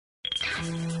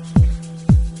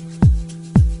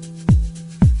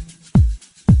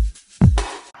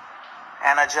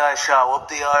Energized show, up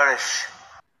the Irish.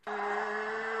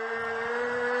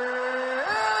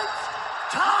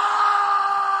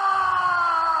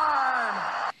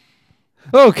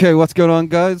 Okay, what's going on,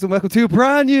 guys, and welcome to a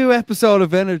brand new episode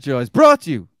of Energized, brought to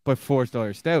you by Forced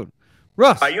Irish Stout.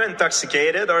 Ross, are you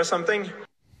intoxicated or something?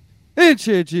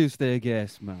 Introduce the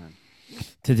guest, man.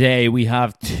 Today we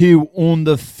have two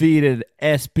undefeated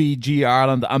SBG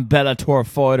Ireland and Bellator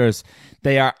fighters.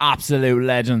 They are absolute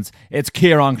legends. It's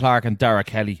Ciaran, Clarke and Darragh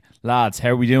Kelly. Lads,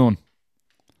 how are we doing?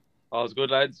 All's good,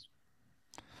 lads.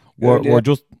 We're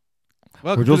just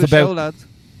Welcome to the about show, lads.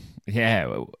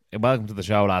 Yeah, welcome to the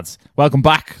show, lads. Welcome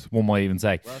back, one might even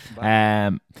say. Welcome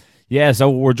back. Yeah,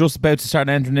 so we're just about to start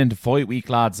entering into fight week,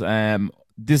 lads.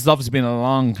 This has obviously been a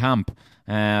long camp.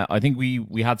 I think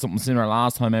we had something similar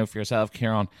last time out for yourself,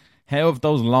 Ciaran. How have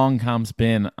those long camps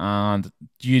been? And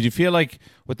do you feel like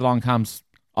with the long camps,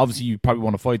 obviously you probably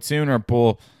want to fight sooner,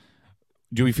 but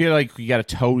do we feel like we get a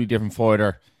totally different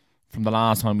fighter from the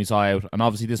last time we saw out? And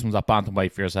obviously this one's at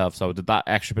bantamweight for yourself, so did that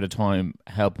extra bit of time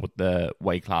help with the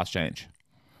weight class change?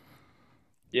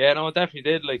 Yeah, no, it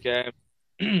definitely did. Like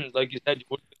you said, you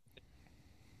would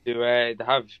to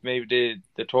have maybe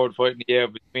the third fight in the year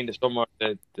between the summer,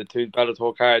 the two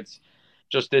Bellator cards,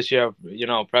 just this year,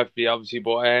 preferably, obviously.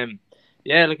 But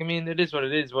yeah, like, I mean, it is what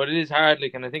it is. But it is hard,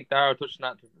 like, and I think Darragh touched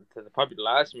on that to probably the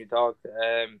last time we talked.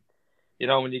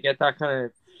 When you get that kind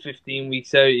of 15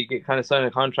 weeks out, you get kind of sign a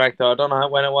contract, or I don't know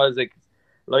when it was,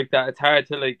 like that. It's hard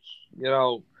to, like,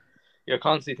 you're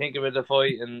constantly thinking about the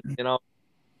fight, and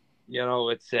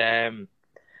it's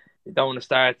you don't want to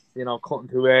start, cutting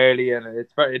too early, and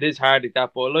it is hard like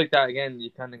that. But like that again, you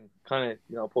kind of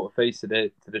put a face to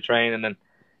the training, and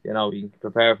you can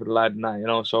prepare for the lad and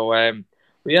that, So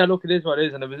but yeah, look, it is what it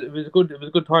is, and it was a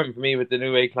good time for me with the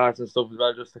new weight class and stuff as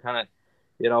well, just to kind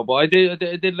of, But I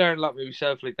did learn a lot with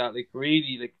myself like that, like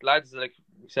really, like lads like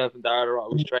myself and Darragh are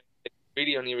always training.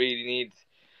 Really only need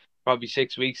probably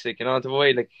 6 weeks, like, to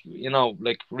avoid, like,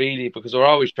 like really, because we're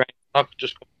always training, not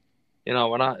just.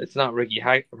 We're not. It's not Ricky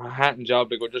Hatton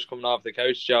job. Like, we're just coming off the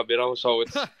couch job. So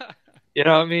it's, you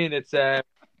know what I mean. It's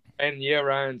training year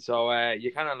round. So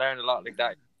you kind of learn a lot like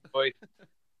that.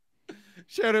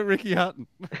 Shout out Ricky Hatton.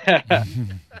 One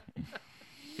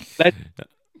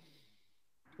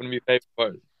of my favorite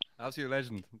players. Absolute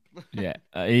legend. Yeah,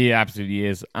 he absolutely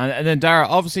is. And then Darragh,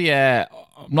 obviously, I'm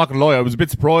not gonna lie, I was a bit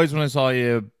surprised when I saw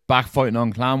you back fighting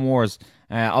on Clan Wars.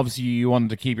 Obviously, you wanted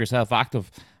to keep yourself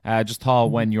active. Just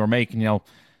thought when you were making,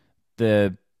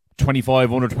 the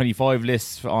 25 under 25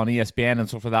 lists on ESPN and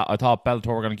stuff like that, I thought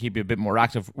Bellator were going to keep you a bit more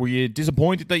active. Were you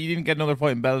disappointed that you didn't get another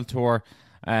fight in Bellator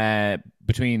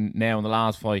between now and the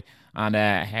last fight? And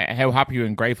how happy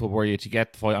and grateful were you to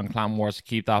get the fight on Clan Wars to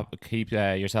keep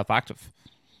yourself active?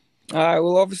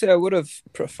 Well, obviously, I would have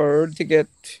preferred to get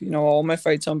all my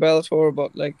fights on Bellator,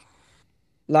 but like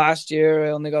last year, I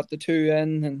only got the 2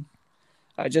 in, and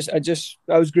I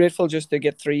was grateful just to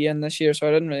get 3 in this year, so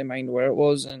I didn't really mind where it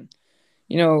was. And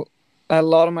I had a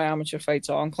lot of my amateur fights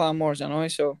on Clan Wars anyway,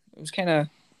 so it was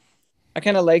I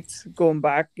kind of liked going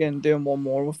back and doing one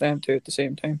more with them too at the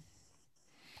same time.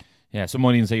 Yeah,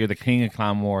 someone even say you're the king of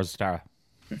Clan Wars, Darragh.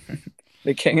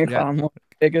 The king of Clan Wars.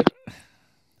 Take it.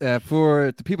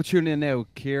 For the people tuning in now,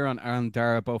 Ciaran and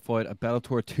Darragh both fight at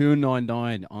Bellator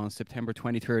 299 on September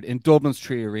 23rd in Dublin's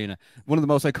Tree Arena, one of the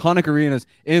most iconic arenas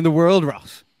in the world,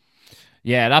 Ross.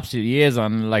 Yeah, it absolutely is.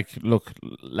 And like, look,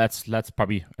 let's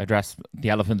probably address the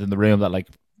elephant in the room that, like,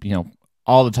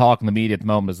 all the talk in the media at the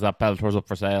moment is that Bellator's up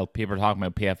for sale. People are talking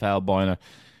about PFL buying it.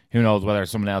 Who knows whether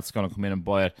someone else is going to come in and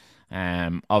buy it.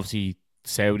 Obviously,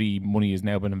 Saudi money has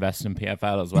now been invested in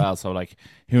PFL as well. So, like,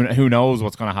 who knows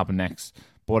what's going to happen next.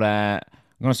 But I'm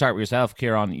going to start with yourself,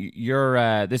 Ciaran.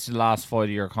 You're this is the last fight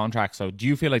of your contract. So do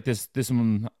you feel like this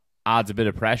one adds a bit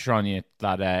of pressure on you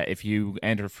that if you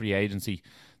enter free agency,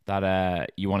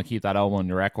 that you want to keep that all on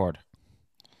your record?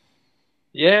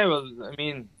 Yeah, well, I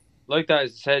mean, like that,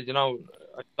 as I said, I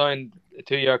signed a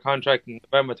 2-year contract in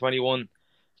November 21.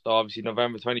 So obviously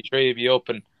November 23 will be up.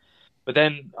 But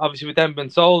then obviously with them being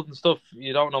sold and stuff,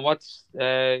 you don't know what's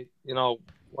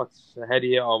what's ahead of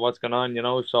you or what's going on,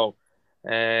 so.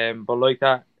 But like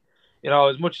that,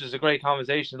 as much as it's a great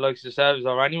conversation like yourselves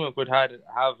or anyone could have,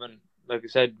 and like I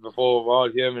said before, we're all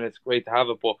human, it's great to have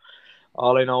it, but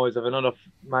all I know is if another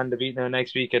man to beat now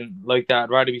next week, and like that, I'd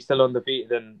rather be still undefeated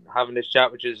than having this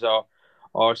chat with you,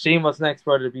 or seeing what's next,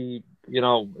 whether it be,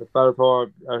 if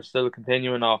Bellator are still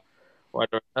continuing or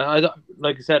whether,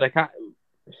 like I said, I can't,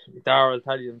 Darragh will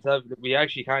tell you himself that we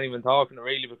actually can't even talk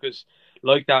really, because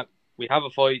like that, we have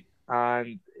a fight,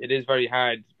 and it is very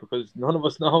hard because none of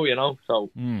us know, So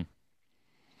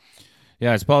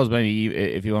Yeah, I suppose maybe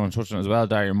if you want to touch on it as well,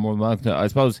 Darragh, you're more than welcome to. I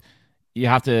suppose you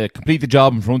have to complete the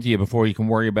job in front of you before you can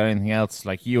worry about anything else.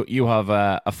 Like you have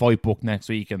a fight book next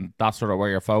week, and that's sort of where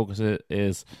your focus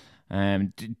is. Do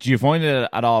you find it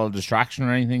at all a distraction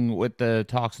or anything with the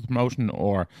talks of the promotion,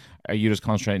 or are you just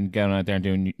concentrating getting out there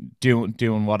and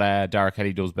doing what Darragh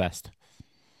Kelly does best?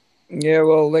 Yeah,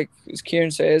 well, like as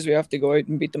Ciaran says, we have to go out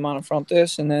and beat the man in front of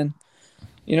us, and then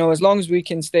as long as we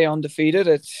can stay undefeated,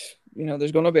 it's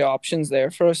there's going to be options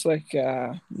there for us. Like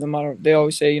no matter, they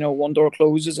always say one door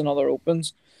closes, another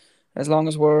opens. As long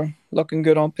as we're looking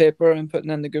good on paper and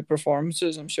putting in the good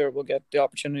performances, I'm sure we'll get the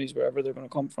opportunities wherever they're going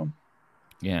to come from.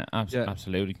 Yeah,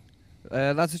 absolutely.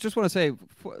 Lads, I just want to say,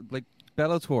 like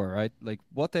Bellator, right? Like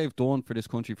what they've done for this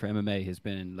country for MMA has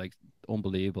been like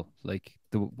unbelievable. Like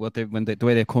the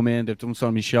way they come in, they've done so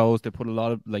many shows. They put a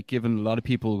lot of given a lot of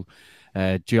people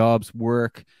jobs,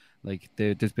 work. Like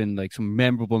there's been like some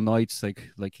memorable nights,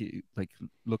 like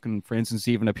looking, for instance,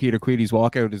 even at Peter Quealy's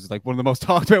walkout is like one of the most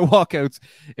talked about walkouts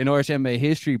in Irish MMA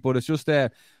history. But it's just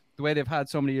the way they've had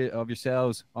so many of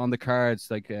yourselves on the cards,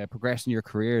 like progressing your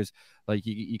careers. Like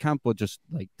you can't but just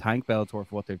like thank Bellator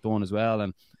for what they've done as well.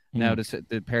 And now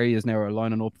the Perry is now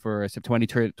lining up for September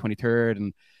 23rd,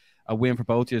 and a win for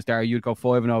both of you. Darragh, you'd go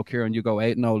 5-0, Ciaran, you go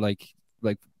 8-0.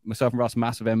 Like myself and Ross,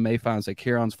 massive MMA fans. Like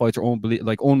Ciaran's fights are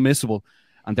unmissable,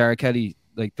 and Darragh Kelly,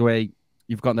 like the way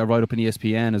you've gotten that right up in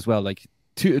ESPN as well. Like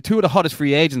two of the hottest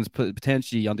free agents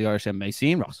potentially on the Irish MMA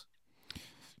scene, Ross.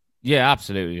 Yeah,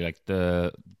 absolutely. Like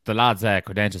the lads'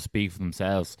 credentials speak for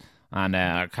themselves, and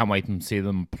I can't wait to see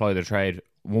them apply their trade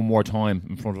one more time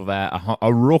in front of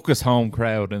a raucous home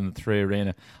crowd in the 3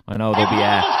 Arena. I know there'll be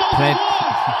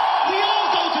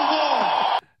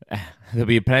there'll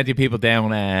be plenty of people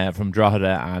down from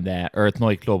Drogheda, and Earth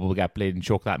nightclub will get bleeding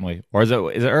shook that night. Or is it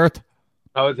Earth?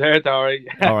 Oh, it's Earth, all right.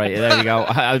 All right, there you go.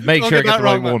 I'll make sure I get the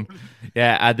right one.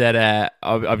 Yeah, and then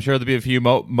I'm sure there'll be a few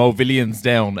Movillians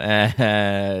down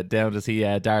to see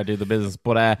Darragh do the business.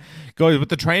 But guys, with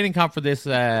the training camp for this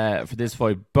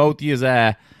fight, both of you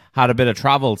had a bit of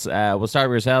travels. We'll start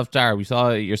with yourself, Darragh. We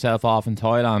saw yourself off in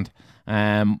Thailand.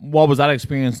 What was that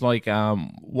experience like?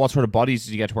 What sort of bodies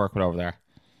did you get to work with over there?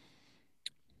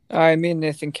 I mean,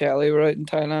 Nathan Kelly were out in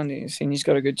Thailand. He's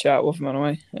got a good chat with him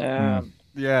anyway.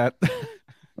 Yeah.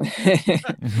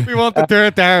 We want the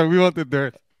dirt, Darragh. We want the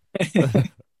dirt.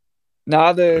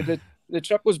 Nah, the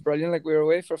trip was brilliant. Like we were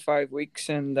away for 5 weeks,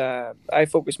 and I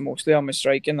focused mostly on my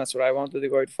striking. That's what I wanted to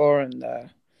go out for, and I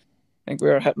think we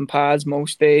were hitting pads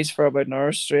most days for about an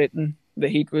hour straight, and the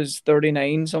heat was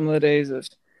 39 some of the days. It was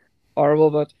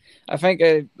horrible, but I think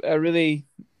I really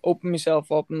opened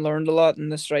myself up and learned a lot in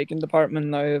the striking department.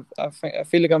 Now I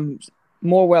feel like I'm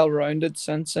more well-rounded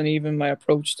since, and even my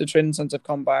approach to training since I've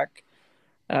come back,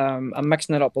 I'm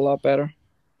mixing it up a lot better.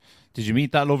 Did you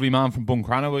meet that lovely man from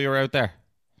Buncrana while you were out there?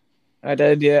 I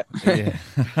did, yeah. Yeah.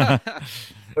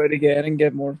 Try to get and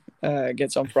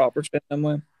get some proper training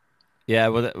with. Yeah,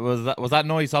 was that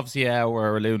nice? Obviously,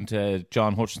 we're alluding to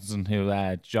John Hutchinson, who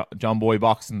John Boy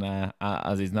Boxing,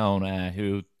 as he's known,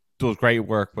 who does great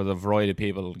work with a variety of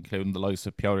people, including the likes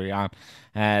of Piotr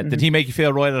Jan. Did he make you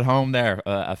feel right at home there,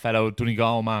 a fellow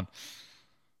Donegal man?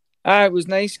 It was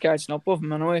nice catching up with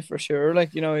him anyway, for sure.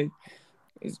 Like,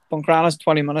 Buncrana's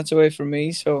 20 minutes away from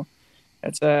me, so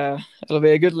it'll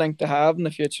be a good link to have in the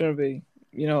future. It'll be,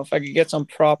 if I could get some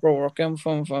proper work in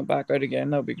from him if I'm back out again,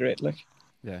 that'd be great. Like,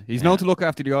 yeah, he's known to look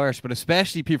after the Irish, but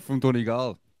especially people from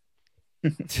Donegal.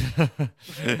 And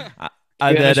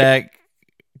then,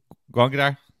 go on,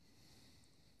 Guitar.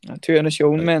 Two in a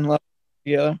show, man.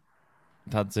 Yeah.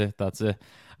 That's it.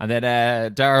 And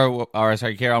then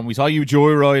Ciaran, we saw you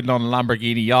joyriding on a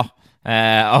Lamborghini yacht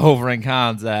over in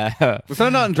Cannes. Was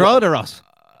that not in Drogheda, Ross?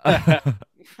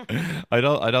 I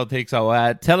don't think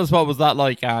so. Tell us what was that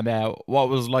like, and what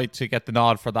was it like to get the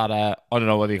nod for that? I don't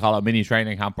know whether you call it, mini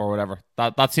training camp or whatever.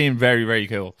 That seemed very, very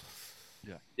cool.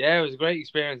 Yeah, it was a great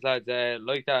experience, lads.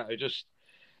 Like that, I just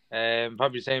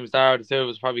probably the same as Darragh. The two of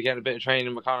us probably getting a bit of training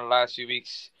in McConnell the last few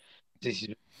weeks. This is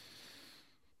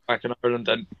back in Ireland,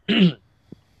 and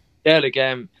yeah,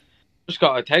 just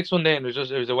got a text one day, and it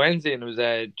was a Wednesday, and it was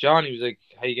John. He was like,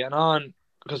 "How you getting on?"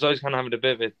 Because I was kind of having a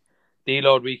bit of a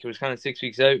deload week. It was kind of 6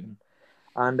 weeks out,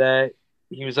 and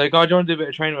he was like, "Oh, do you want to do a bit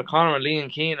of training with Conor and Lee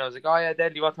and Keane?" I was like, "Oh yeah,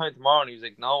 deadly. What time tomorrow?" And he was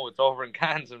like, "No, it's over in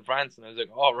Cannes in France." And I was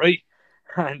like, "All right."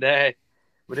 And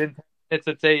within 10 minutes,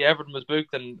 I'd say everything was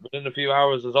booked, and within a few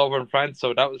hours, it was over in France.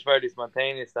 So that was fairly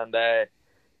spontaneous, and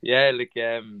yeah,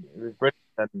 it was brilliant.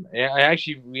 And yeah,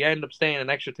 we ended up staying an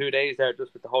extra 2 days there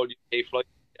just with the whole UK flight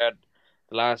we had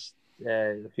the last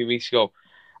a few weeks ago.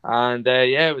 And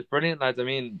yeah, it was brilliant, lads. I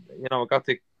mean, I got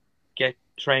to get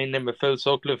trained in with Phil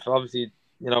Sutcliffe, obviously,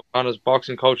 Connor's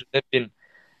boxing coach, Olympian,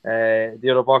 the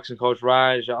other boxing coach,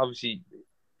 Raj, obviously,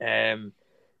 and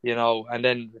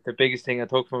then the biggest thing I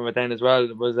took from it then as well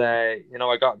was, I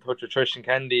got in touch with Tristan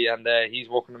Kennedy, and he's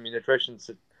working on my nutrition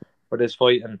for this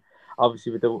fight, and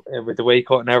obviously with the weight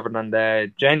cut and everything,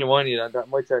 and genuinely, that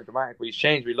might sound dramatic, but he's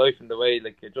changed my life in the way,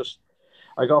 like,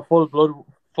 I got full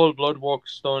blood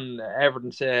works done,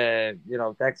 everything,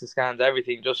 DEXA scans,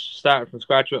 everything, just started from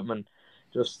scratch with him, and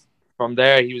just from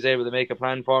there he was able to make a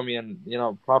plan for me, and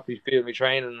properly feel me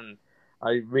training, and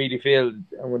I really feel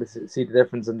I'm going to see the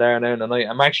difference in there now. And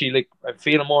I'm actually I'm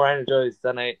feeling more energized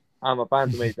than I am a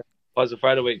bantamweight. I was a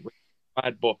featherweight,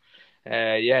 bad, but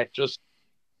yeah, just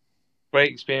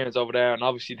great experience over there, and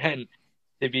obviously then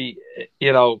to be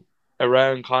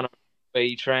around Conor, the way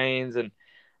he trains, and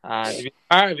to be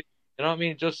part of it. You know what I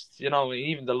mean? Just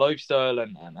even the lifestyle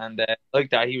and like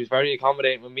that. He was very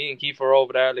accommodating with me and Keith were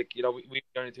over there. Like we were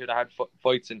the only two that had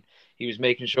fights, and he was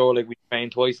making sure we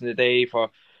trained twice in the day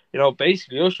for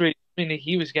basically us. Really, I mean,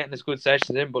 he was getting his good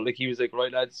sessions in, but he was like,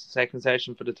 right lads, second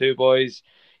session for the two boys.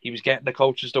 He was getting the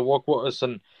coaches to work with us,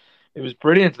 and it was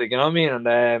brilliant. You know what I mean?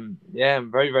 And yeah, I'm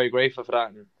very very grateful for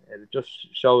that. And it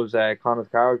just shows Conor's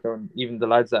character, and even the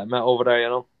lads that I met over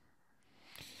there.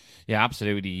 Yeah,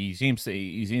 absolutely. He seems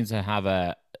to have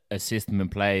a system in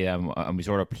play, and we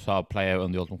sort of saw it play out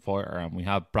on the Ultimate Fighter. And we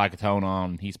have Bragatone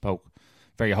on. He spoke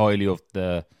very highly of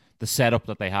the setup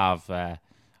that they have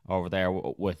over there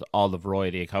with all the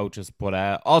variety of coaches. But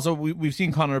also we've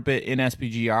seen Conor a bit in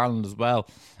SPG Ireland as well.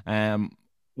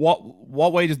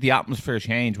 What way does the atmosphere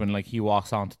change when he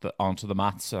walks onto the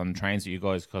mats and trains with you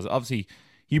guys? Because obviously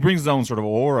he brings his own sort of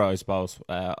aura, I suppose.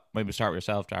 Maybe start with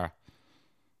yourself, Darragh.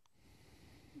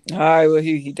 Well,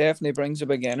 he definitely brings a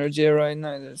big energy around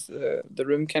now. The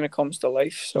room kind of comes to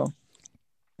life. So,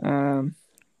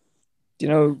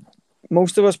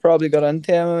 most of us probably got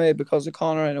into MMA because of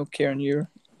Conor. I know, Ciaran, you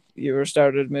were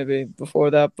started maybe before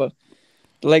that, but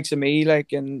the likes of me,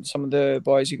 and some of the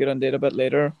boys who got into it a bit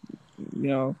later,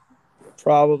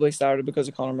 probably started because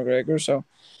of Conor McGregor. So,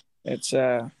 it's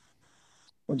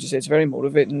what'd you say? It's very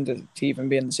motivating to even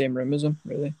be in the same room as him,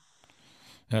 really.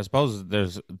 I suppose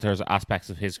there's aspects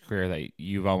of his career that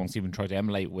you've almost even tried to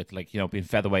emulate with, being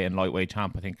featherweight and lightweight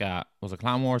champ. I think was it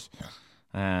Clan Wars.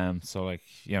 So a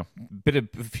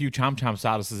few champ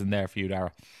statuses in there for you,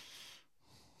 Darragh.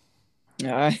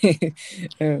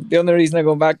 The only reason I'm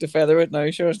going back to featherweight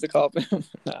now, sure, is to copy him.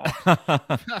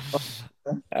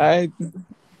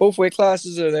 Both weight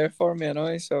classes are there for me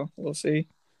anyway, so we'll see.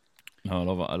 No,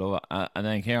 I love it. And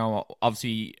then Ciaran,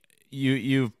 obviously,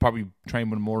 you've probably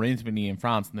trained with him more intimately in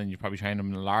France, and then you've probably trained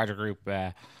him in a larger group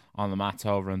on the mats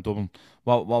over in Dublin.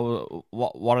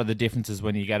 What are the differences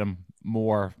when you get him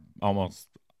more almost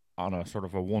on a sort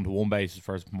of a one-to-one basis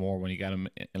versus more when you get him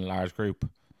in a large group?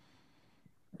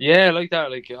 Yeah, like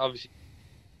that. Obviously,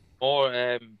 more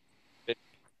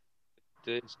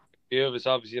the few of us,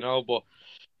 obviously, but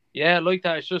yeah, like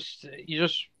that. It's just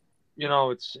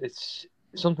it's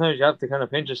sometimes you have to kind of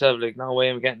pinch yourself. No way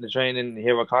I'm getting the training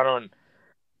here with Conor, and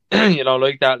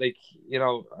like that. I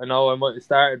know I might have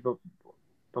started, but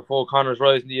before Conor's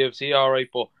rise in the UFC, all right,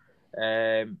 but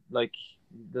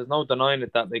there's no denying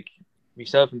it that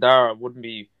myself and Darragh wouldn't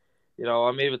be,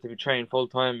 I'm able to be trained full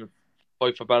time and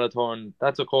fight for Bellator, and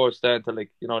that's of course down to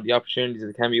the opportunities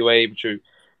that can be waived through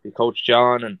the coach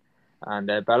John and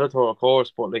Bellator, of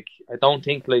course. But I don't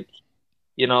think even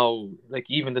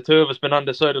the two of us been on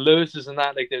the side of losers and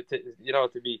that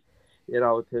to be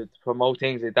to promote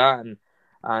things like that,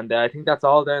 and I think that's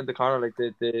all down to Conor,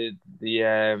 the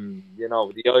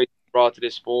eyes brought to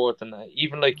this sport, and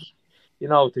even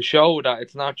to show that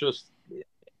it's not just.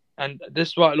 And this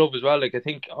is what I love as well. I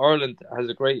think Ireland has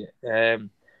a great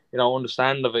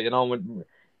understanding of it. When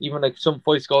even some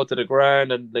fights go to the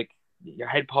ground and your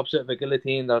head pops out of a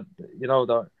guillotine, that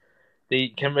that they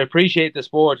can appreciate the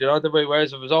sport.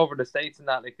 Whereas if it was over in the States and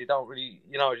that, they don't really,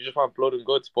 you just want blood and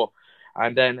guts. But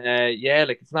and then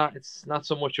it's not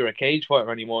so much you're a cage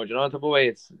fighter anymore. The way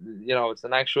it's it's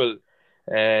an actual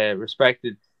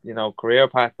respected career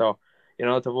path though.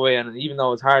 The way, and even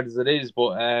though it's hard as it is,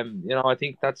 but I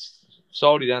think that's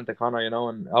solely down to Conor. And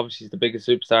obviously he's the biggest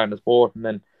superstar in the sport, and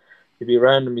then to be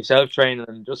around him myself training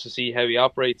and just to see how he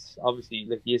operates, obviously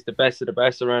he is the best of the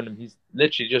best around him. He's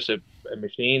literally just a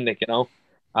machine, and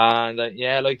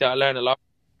like that I learned a lot.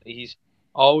 He's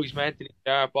always mentally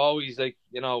sharp, always if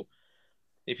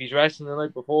he's resting the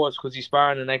night before, it's because he's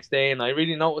sparring the next day, and I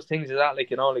really notice things like that,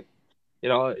 you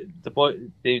know, the boy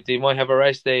they might have a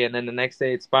rest day and then the next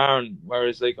day it's sparring.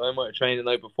 Whereas like I might have trained the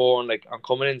night before and like I'm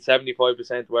coming in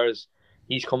 75%, whereas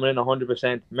he's coming in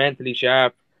 100%, mentally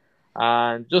sharp,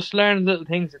 and just learning little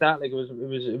things like that. Like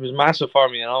it was massive for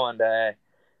me, you know, and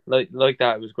like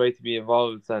that, it was great to be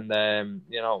involved, and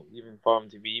you know, even for him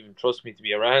to be even trust me to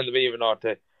be around me, even or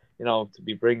to, you know, to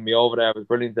be bringing me over there, it was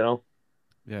brilliant, you know.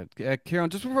 Yeah, Ciaran,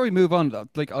 just before we move on,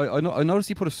 like I noticed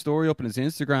he put a story up on his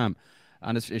Instagram,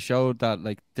 and it showed that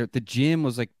like the gym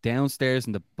was like downstairs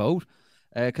in the boat.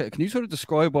 Can you sort of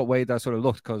describe what way that sort of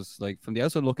looked? Because like from the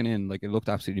outside looking in, like it looked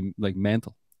absolutely like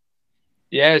mental.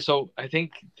 Yeah, so I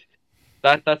think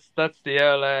that's the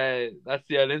old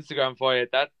Instagram for you.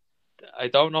 That I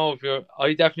don't know if you're.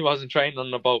 I definitely wasn't trained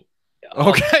on the boat.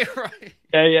 Okay, right.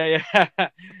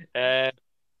 Yeah.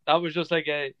 That was just like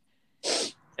a.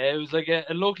 It was like it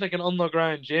looked like an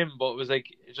underground gym, but it was like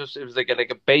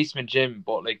a basement gym,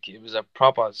 but like it was a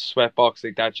proper sweat box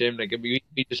like that gym. Like we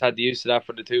just had the use of that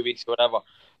for the 2 weeks or whatever.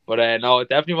 But no, it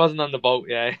definitely wasn't on the boat.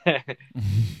 Yeah.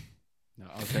 No,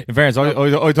 okay. In fairness, I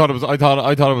thought it was I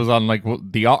thought it was on like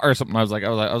the yacht or something. I was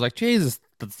like, Jesus,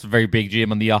 that's a very big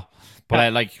gym on the yacht.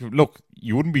 But like, look,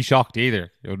 you wouldn't be shocked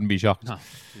either. You wouldn't be shocked. No,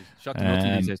 shocked to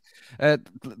nothing these days.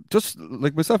 Just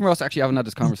like myself and Ross actually haven't had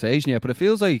this conversation yet, but it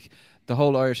feels like the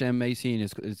whole Irish MMA scene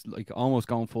is like almost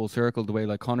going full circle. The way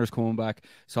like Connor's coming back,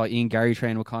 saw Ian Gary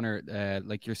train with Connor,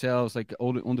 like yourselves, like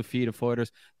old undefeated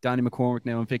fighters, Danny McCormick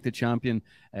now Invicta champion,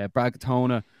 Brad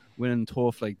Katona winning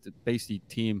tough, like basically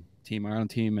team Ireland,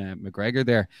 team McGregor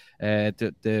there.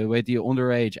 The way the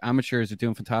underage amateurs are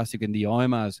doing fantastic in the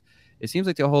IMAs. It seems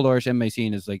like the whole Irish MMA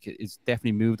scene is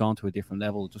definitely moved on to a different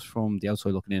level just from the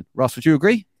outside looking in. Ross, would you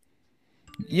agree?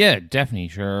 Yeah, definitely.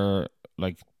 Sure.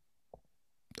 Like,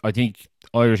 I think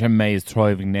Irish MMA is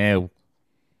thriving now,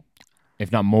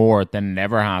 if not more than it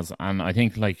ever has. And I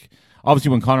think, like,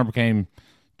 obviously when Conor became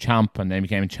champ and then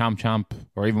became champ,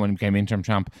 or even when he became interim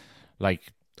champ, like,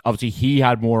 obviously he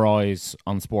had more eyes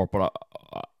on sport. But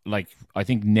like, I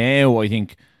think now,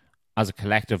 as a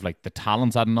collective, like the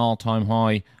talent's at an all-time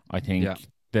high. I think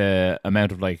the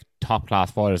amount of like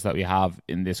top-class fighters that we have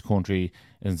in this country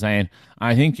is insane. And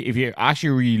I think if you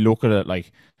actually really look at it,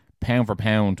 like pound for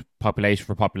pound, population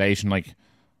for population, like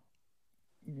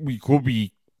we could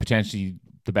be potentially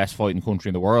the best fighting country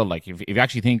in the world. Like if you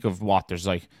actually think of what there's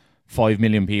like 5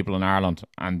 million people in Ireland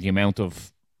and the amount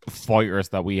of fighters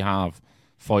that we have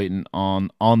fighting on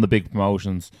the big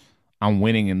promotions and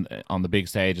winning on the big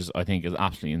stages, I think is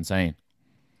absolutely insane.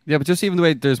 Yeah, but just even the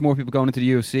way there's more people going into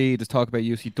the UFC, there's talk about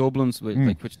UFC Dublins,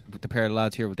 like which the pair of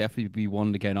lads here will definitely be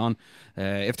one to get on,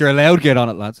 if they're allowed to get on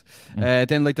it, lads.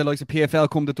 Then like the likes of PFL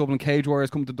come to Dublin, Cage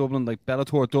Warriors come to Dublin, like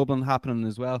Bellator Dublin happening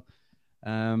as well.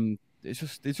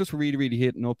 It's just really really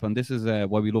hitting up, and this is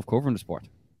why we love covering the sport.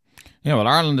 Yeah, well,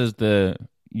 Ireland is the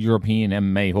European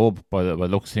MMA hub by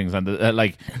looks of things, and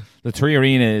like the Three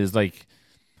Arena is like.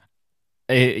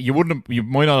 You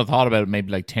might not have thought about it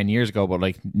maybe like 10 years ago, but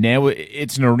like now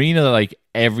it's an arena that like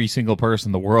every single person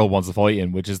in the world wants to fight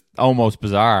in, which is almost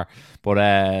bizarre. But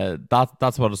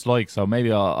that's what it's like. So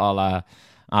maybe I'll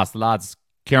ask the lads,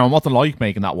 Ciaran, what's it like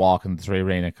making that walk in the Three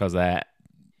Arena? Because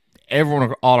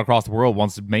everyone all across the world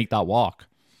wants to make that walk.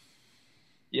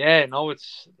 Yeah, no,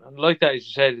 it's like that. As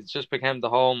you said, it's just become the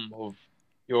home of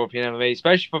European MMA,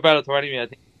 especially for Bellator. Anyway, I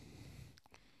think,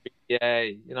 yeah,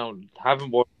 you know, having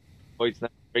more fights now,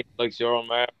 like your own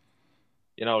Mar,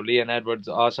 you know, Leon Edwards,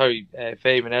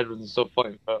 Fabian Edwards and stuff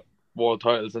fighting for world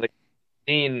titles, and like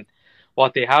seeing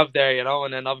what they have there, you know,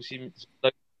 and then obviously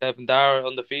like Stephen Darragh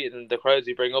undefeated and the crowds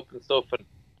he bring up and stuff, and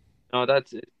you know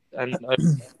that's it. And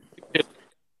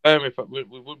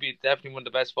we would be definitely one of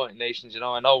the best fighting nations, you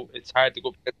know. I know it's hard to go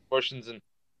against Russians and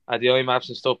at the IMAPs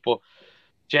and stuff, but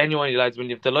genuinely, lads, when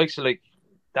you have the likes of like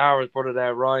Darrell's brother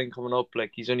there, Ryan, coming up,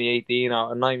 like he's only 18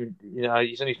 or not even, you know,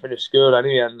 he's only finished school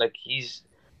anyway, and like he's,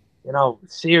 you know,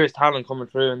 serious talent coming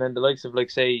through, and then the likes of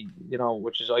like say, you know,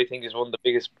 which is I think is one of the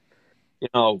biggest, you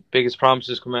know, biggest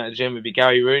promises coming out of the gym would be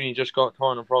Gary Rooney, just got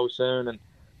turning pro soon, and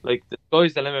like the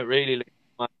sky's the limit really,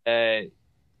 like,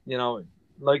 you know,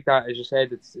 like that as you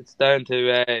said, it's down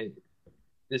to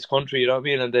this country, you know what I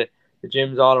mean, and the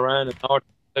gyms all around the north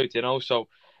and south, you know, so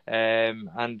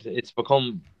and it's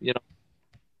become, you know,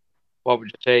 what would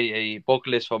you say, a bucket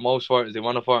list for most fighters. They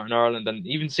want to fight in Ireland, and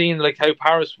even seeing like how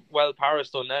Paris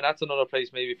done now, that's another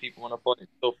place maybe people want to fight and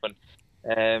stuff,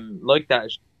 and like that,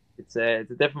 it's a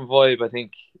different vibe, I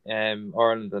think,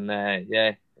 Ireland, and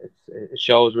yeah, it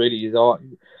shows really. You know,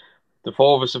 the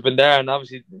four of us have been there, and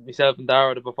obviously myself and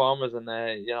Darragh are the performers, and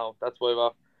you know that's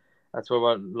why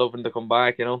we're loving to come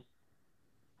back, you know.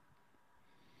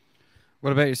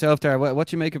 What about yourself, Darragh? What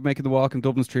do you make of making the walk in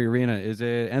Dublin Street Arena? Is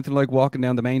it anything like walking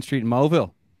down the main street in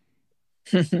Moville?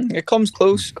 It comes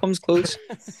close, but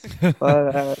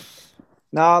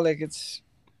like it's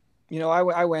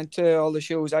I went to all the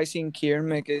shows. I seen Ciaran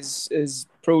make his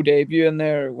pro debut in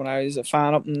there when I was a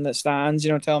fan up in the stands.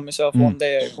 Telling myself one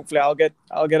day hopefully I'll get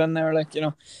in there.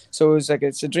 So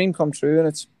it's a dream come true, and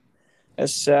it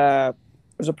was a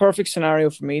perfect scenario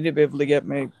for me to be able to get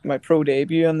my pro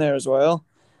debut in there as well,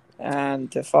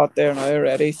 and to fought there now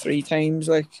already 3 times.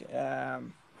 It's a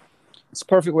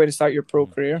perfect way to start your pro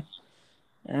career,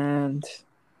 and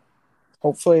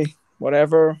hopefully,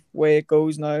 whatever way it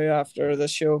goes now after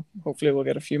this show, hopefully we'll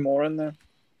get a few more in there.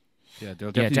 Yeah,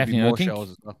 there'll definitely be more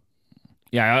shows as well.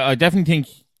 Yeah, I definitely think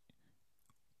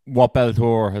what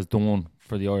Bellator has done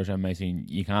for the Irish MMA scene,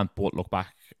 you can't but look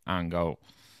back and go,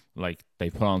 like, they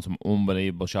put on some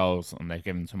unbelievable shows and they've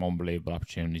given some unbelievable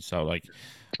opportunities. So, like,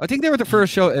 I think they were the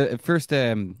first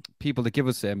people to give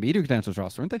us media credentials,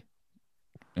 Ross, weren't they?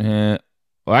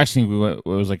 Well, actually, it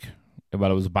was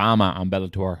Obama and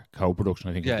Bellator co-production.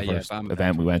 I think was the first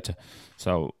event we went to.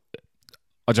 So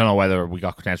I don't know whether we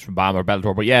got credentials from Obama or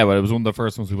Bellator, but yeah, well, it was one of the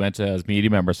first ones we went to as media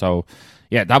members. So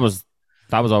yeah, that was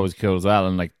always cool as well.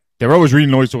 And like, they were always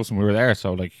really nice to us when we were there.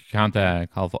 So like, can't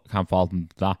fault them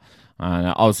for that.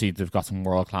 And obviously, they've got some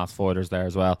world-class fighters there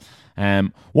as well.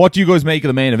 What do you guys make of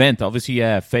the main event? Obviously,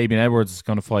 Fabian Edwards is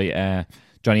going to fight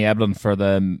Johnny Eblen for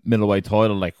the middleweight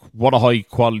title. Like, what a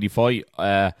high-quality fight.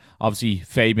 Obviously,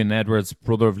 Fabian Edwards,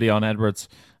 brother of Leon Edwards,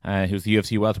 who's the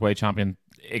UFC welterweight champion.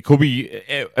 It would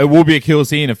be a cool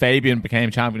scene if Fabian became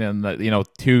champion and,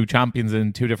 2 champions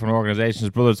in 2 different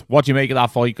organizations, brothers. What do you make of that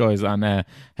fight, guys? And how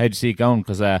do you see it going?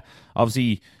 Because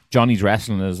obviously, Johnny's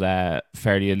wrestling is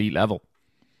fairly elite level.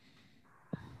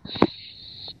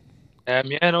 I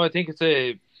think it's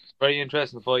a very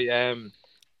interesting fight.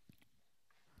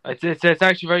 It's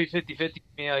actually very 50-50 for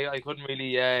me. I couldn't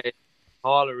really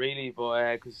call it really,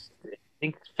 but because I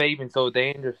think Fabian's so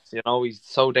dangerous. He's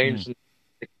so dangerous in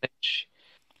the clinch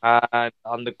and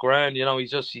on the ground.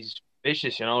 He's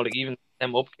vicious. Like even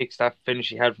them up kicks, that finish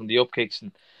he had from the up kicks,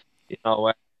 and he's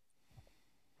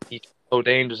so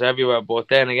dangerous everywhere. But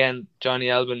then again, Johnny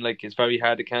Elben, like, it's very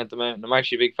hard to count him out. And I'm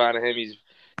actually a big fan of him.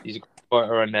 He's a good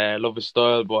fighter and love his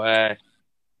style, but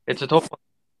it's a tough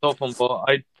one.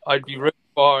 But I'd be rooting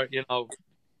for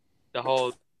the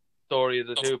whole story of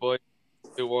the 2 boys,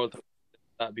 2 world.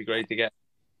 That'd be great to get.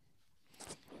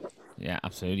 Yeah,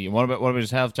 absolutely. What about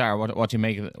yourself, Darragh? What do you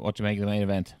make of the main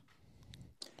event?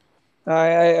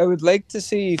 I would like to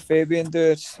see Fabian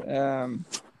do it,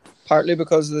 partly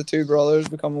because of the 2 brothers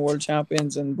becoming world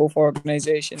champions in both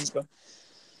organizations, but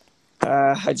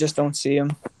I just don't see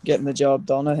him getting the job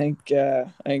done. I think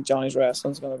Johnny's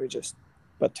wrestling is going to be just a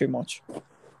bit too much.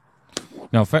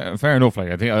 No, fair enough.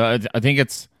 Like, I think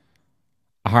it's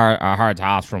a hard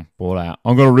task for him, but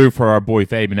I'm going to root for our boy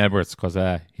Fabian Edwards because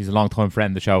he's a long-time friend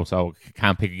of the show, so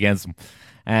can't pick against him.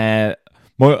 But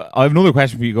I have another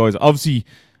question for you guys. Obviously,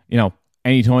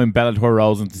 anytime Bellator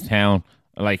rolls into town,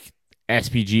 like,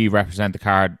 SPG represent the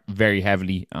card very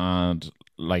heavily, and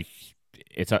like,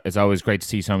 it's always great to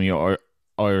see so many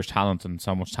Irish talent and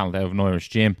so much talent out of an Irish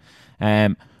gym.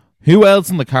 Who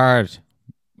else on the card?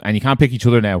 And you can't pick each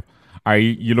other now. Are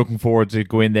you looking forward to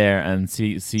go in there and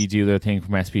see do their thing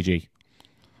from SPG?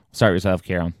 Start yourself,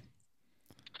 Ciaran.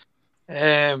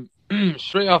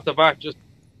 Straight off the bat,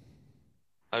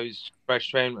 I was fresh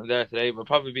training there today, but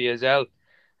probably be Azelle.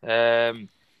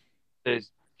 There's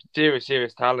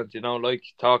serious talent, like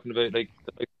talking about like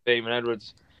Fabian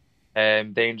Edwards.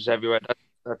 Dangerous everywhere.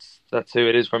 That's who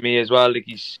it is for me as well. Like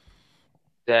he's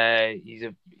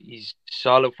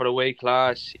solid for the weight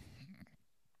class.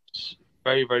 He's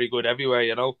very, very good everywhere,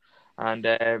 and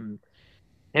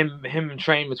him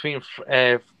train between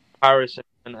Paris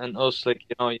and us, like,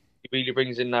 he really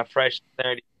brings in that fresh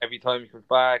energy every time he comes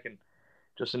back, and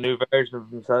just a new version of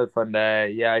himself. And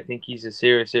I think he's a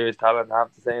serious talent, I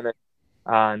have to say.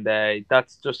 And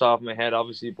that's just off my head,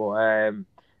 obviously, but I'd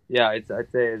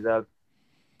say as well.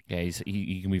 Yeah,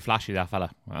 he can be flashy, that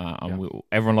fella.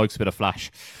 Everyone likes a bit of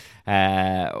flash.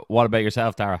 What about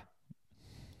yourself, Darragh?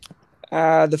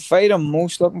 The fight I'm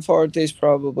most looking forward to is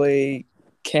probably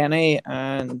Kenny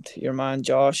and your man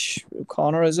Josh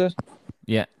O'Connor, is it?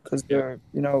 Yeah. Because they're,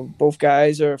 both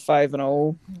guys are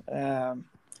 5-0. I think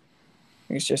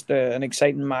it's just an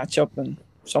exciting matchup, and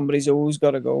somebody's always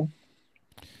got to go.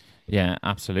 Yeah,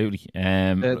 absolutely.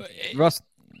 Ross,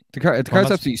 the card's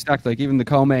absolutely stacked. Like, even the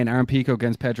co-main, Aaron Pico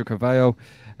against Pedro Carvalho.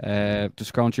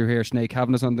 Just scrolling through here, Sinead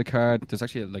Kavanagh's on the card. There's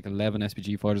actually like 11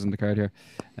 SPG fighters on the card here.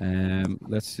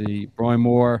 Let's see, Brian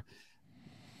Moore,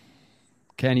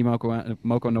 Kenny Moko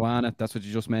Noana, that's what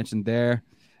you just mentioned there.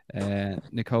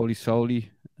 Nicole Soli,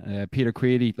 Peter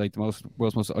Creedy, like the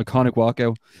world's most iconic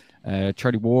walkout.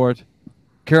 Charlie Ward,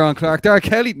 Ciaran, Clarke, Darragh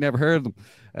Kelly, never heard of them.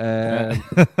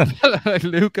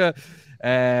 Luca,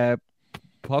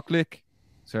 Poklik,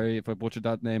 sorry if I butchered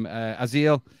that name.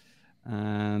 Azil,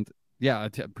 and yeah, I'm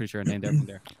pretty sure I named everyone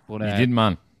there. But You did,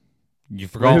 man. You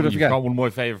forgot one of my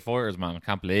favorite fighters, man. I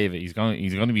can't believe it. He's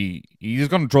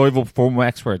gonna drive up from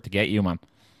Wexford to get you, man.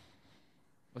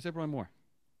 Was it Brian Moore?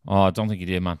 Oh, I don't think he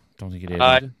did, man. Don't think he did.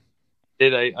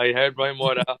 I heard Brian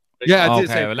Moore. Yeah, I did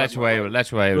okay, say well,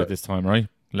 let's away with this time, right?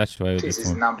 Let's away with this This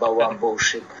is time. number one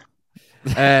bullshit.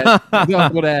 No,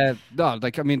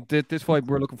 like I mean, this fight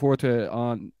we're looking forward to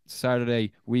on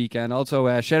Saturday week, and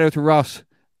also shout out to Ross,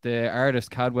 the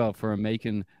artist Cadwell, for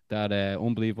making that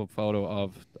unbelievable photo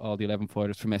of all the 11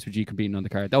 fighters from SVG competing on the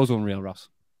card. That was unreal, Ross.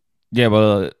 Yeah,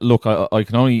 well, look, I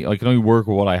can only work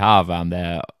with what I have, and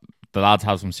the lads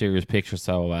have some serious pictures,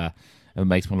 so it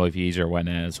makes my life easier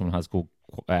when someone has good,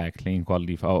 clean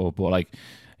quality photo. But like,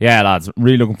 yeah, lads,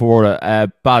 really looking forward to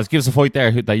it. Baz, give us a fight there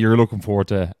that you're looking forward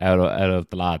to out of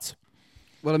the lads.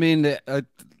 Well, I mean, I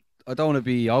don't want to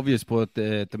be obvious, but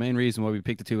the main reason why we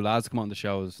picked the two lads to come on the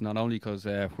show is not only because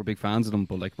we're big fans of them,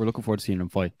 but like we're looking forward to seeing them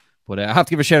fight. But I have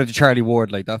to give a shout out to Charlie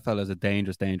Ward. Like that fella's a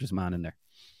dangerous man in there.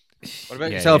 What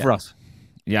about yourself, Ross?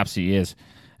 He absolutely is.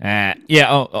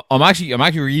 I'm actually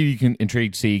really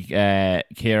intrigued to see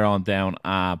Ciaran down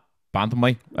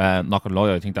bantamweight. Not gonna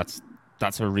lie, I think that's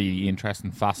a really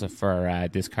interesting facet for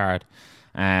this card.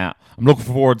 I'm looking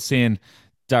forward to seeing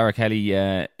Darragh Kelly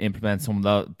implement some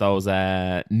of those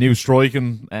new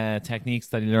striking techniques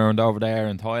that he learned over there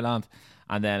in Thailand.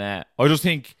 And then I just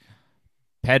think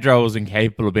Pedro is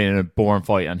incapable of being in a boring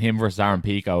fight, and him versus Aaron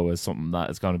Pico is something that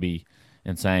is going to be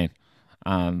insane.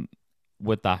 And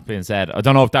with that being said, I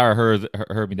don't know if Darragh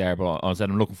heard me there, but I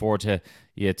said I'm looking forward to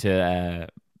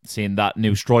seeing that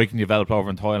new striking develop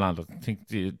over in Thailand. I think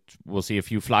we'll see a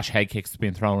few flash head kicks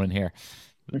being thrown in here.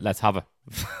 Let's have it.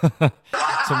 Some of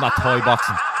that Thai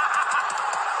boxing.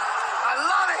 I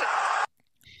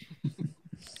love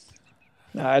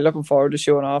it. I'm looking forward to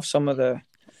showing off some of the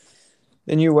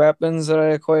new weapons that I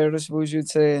acquired, I suppose you'd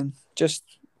say, and just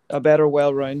a better,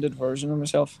 well-rounded version of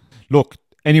myself. Look,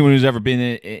 anyone who's ever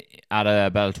been at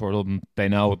a Bellator Dublin, they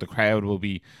know the crowd will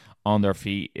be on their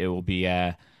feet. It will be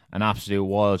an absolute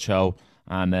wild show.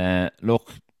 And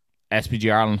look,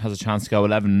 SPG Ireland has a chance to go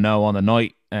 11-0 on the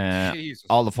night.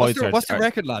 All the fights What's the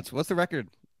record, lads? What's the record?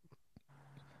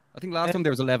 I think last time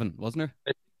there was 11, wasn't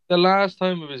there? The last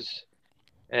time it was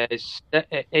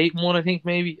 8-1, I think,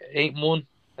 maybe 8-1.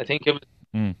 I think it was.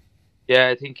 Yeah,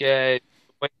 I think it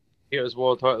was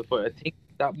world title, but I think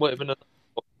that might have been.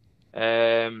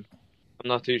 I'm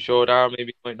not too sure. Darragh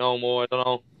maybe might know more. I don't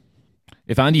know.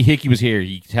 If Andy Hickey was here,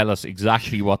 he'd tell us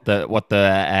exactly what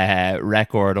the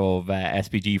record of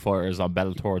SPG fighters on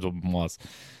Bellator Dublin was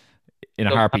in a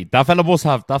heartbeat. That fella must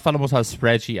have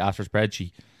spreadsheet after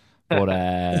spreadsheet. But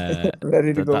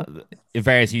Ready to go. In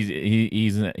fairness,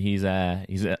 he's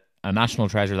a national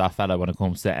treasure, that fella, when it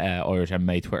comes to Irish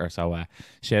MMA Twitter. So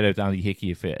shout out to Andy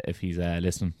Hickey if he's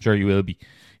listening. Sure, you will be.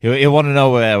 He'll want to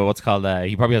know what's called.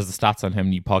 He probably has the stats on how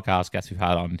many podcast guests we've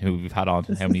had on, who we've had on,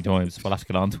 how many times. We'll have to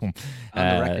get on to him.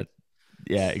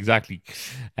 Yeah, exactly.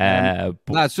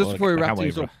 Lads, just before we wrap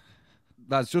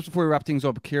things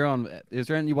up, Ciaran, is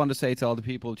there anything you want to say to all the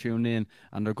people tuning in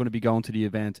and they're going to be going to the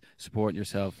event, supporting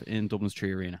yourself in Dublin's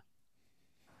Tree Arena?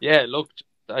 Yeah, look,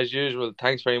 as usual,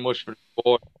 thanks very much for the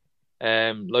support.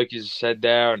 Like you said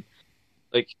there, and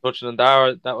like touching on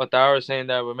Darragh, what Darragh was saying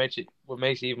there, what makes it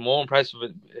even more impressive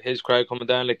with his crowd coming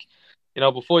down. Like, you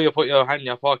know, before you put your hand in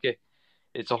your pocket,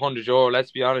 it's €100.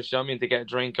 Let's be honest, you know what I mean, to get a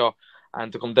drink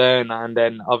and to come down, and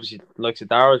then obviously, like the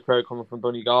Darragh's crowd coming from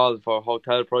Donegal for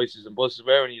hotel prices and buses,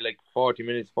 where only like 45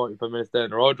 minutes down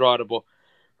the road, rather, but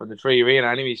from the Tree Arena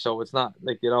anyway. So it's not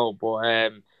like, you know,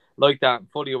 but like that,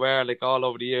 fully aware, like all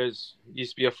over the years, it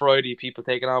used to be a Friday, people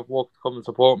taking off work to come and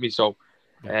support me. So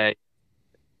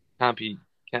can't be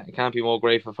more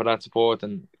grateful for that support,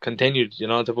 and continued, you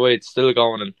know, the way it's still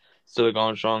going and still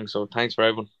going strong. So thanks for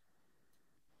everyone.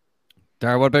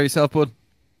 Darragh, what about yourself, bud?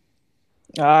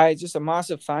 Just a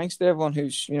massive thanks to everyone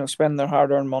who's, you know, spending their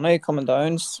hard-earned money coming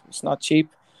down. It's not cheap,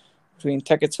 between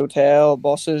tickets, hotel,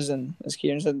 buses, and as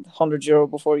Ciaran said, €100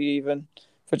 before you even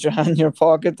put your hand in your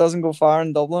pocket doesn't go far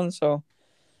in Dublin. So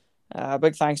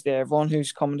big thanks to everyone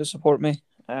who's coming to support me,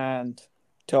 and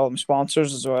to all my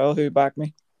sponsors as well who back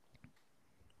me.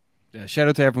 Yeah, shout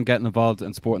out to everyone getting involved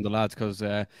and supporting the lads, because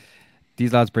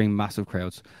these lads bring massive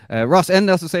crowds. Ross, anything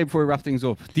else to say before we wrap things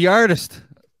up? The artist,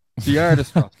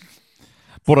 Ross.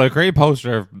 But a great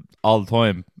poster all the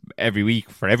time, every week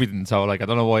for everything. So like I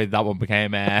don't know why that one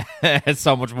became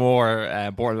so much more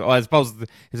important. Well, I suppose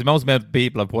it's the most amount of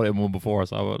people I've put in one before.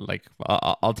 So like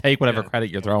I'll take whatever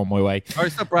credit you're throwing my way. All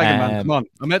right, stop bragging, man. Come on,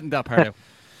 I'm editing that part out.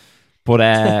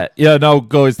 But yeah, no,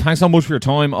 guys, thanks so much for your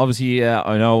time. Obviously,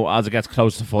 I know as it gets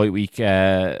close to fight week,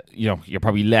 you're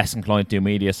probably less inclined to do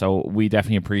media, so we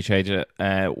definitely appreciate it.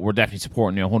 We're definitely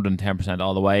supporting you 110%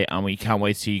 all the way, and we can't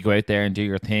wait to see you go out there and do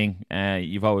your thing.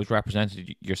 You've always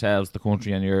represented yourselves, the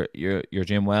country, and your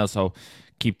gym well, so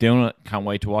keep doing it. Can't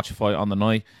wait to watch a fight on the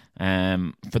night.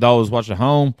 For those watching at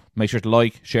home, make sure to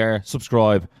like, share,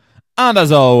 subscribe, and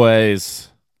as always,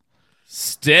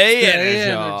 stay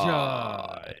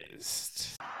energized.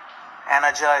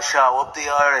 Energized show, up the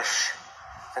Irish.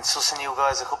 Been sussing you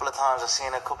guys a couple of times. I've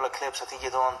seen a couple of clips. I think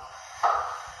you've done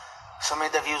some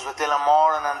interviews with Dylan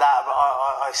Moran and that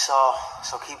I saw.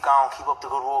 So keep going, keep up the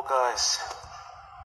good work, guys.